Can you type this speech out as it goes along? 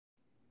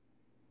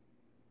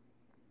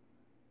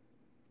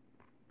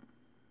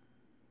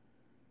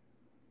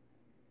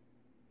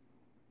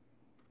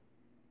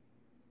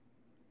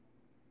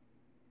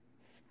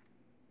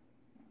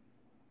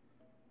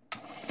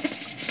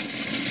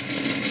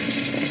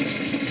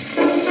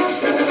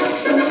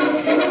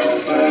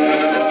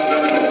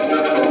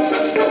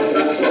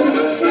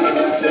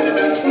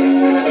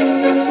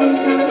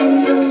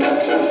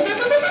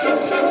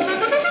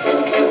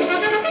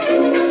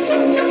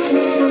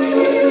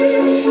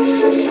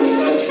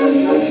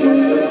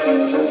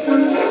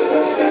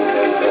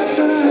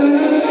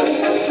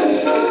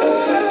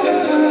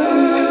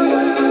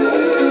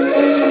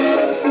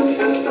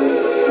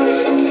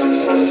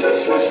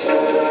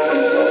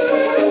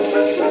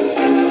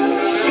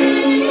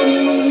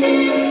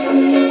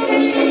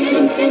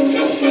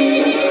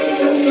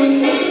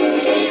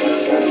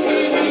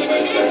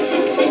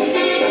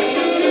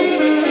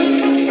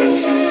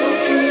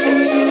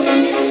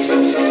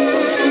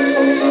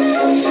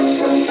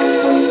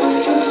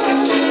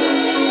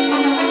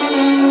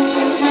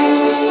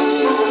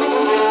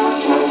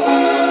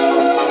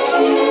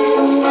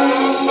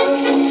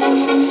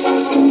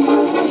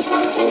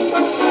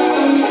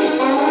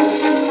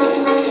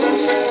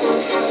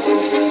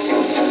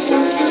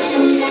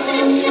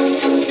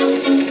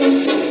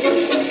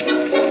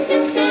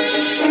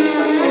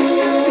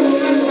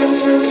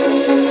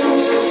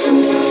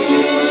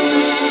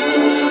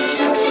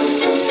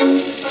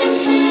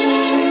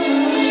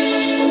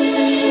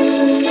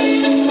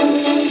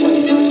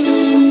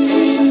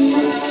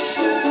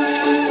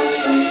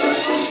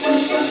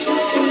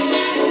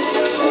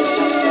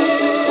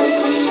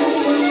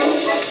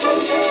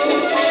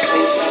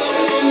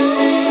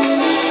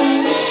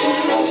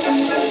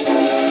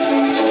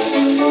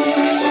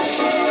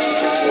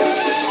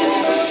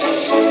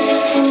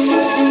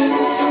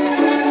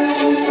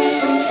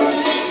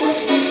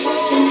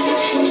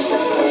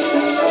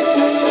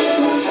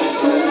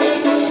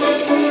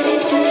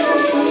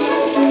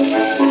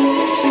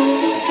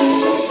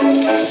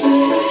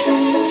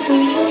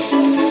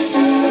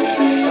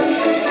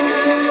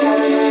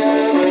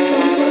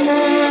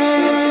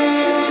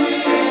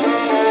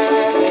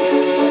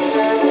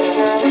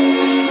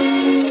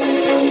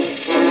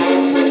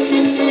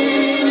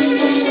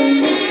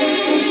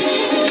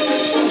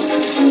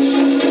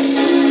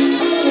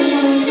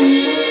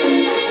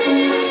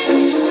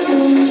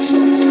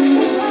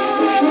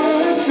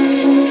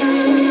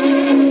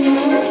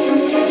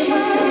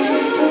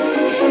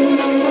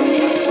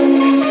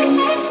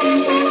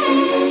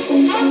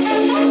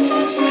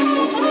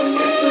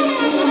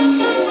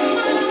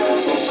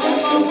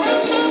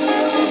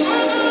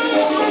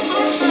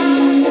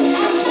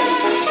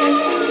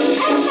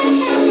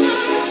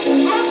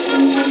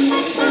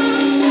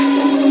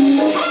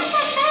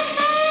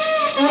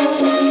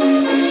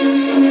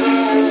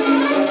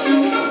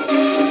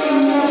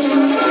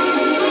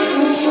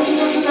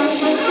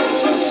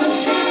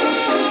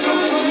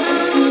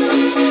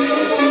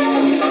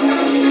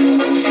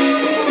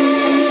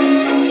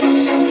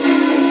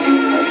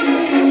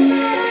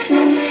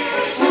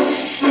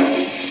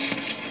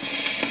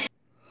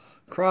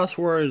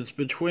Crosswords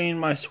Between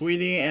My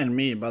Sweetie and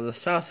Me by the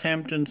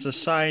Southampton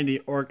Society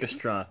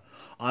Orchestra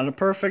on a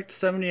perfect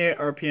 78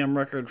 RPM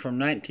record from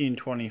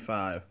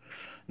 1925.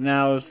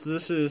 Now, if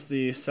this is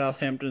the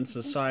Southampton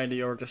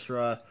Society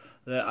Orchestra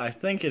that I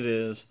think it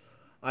is,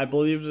 I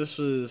believe this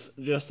is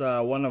just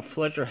one of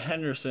Fletcher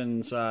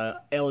Henderson's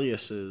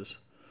aliases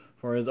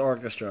for his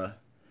orchestra.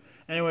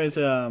 Anyways,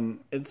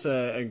 it's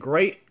a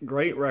great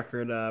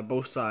record,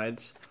 both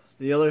sides.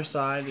 The other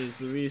side is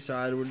the B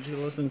side, which you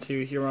listen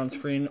to here on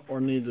screen or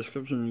in the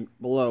description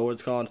below.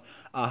 It's called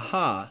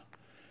Aha.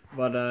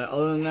 But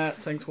other than that,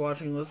 thanks for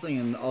watching and listening,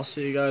 and I'll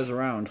see you guys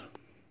around.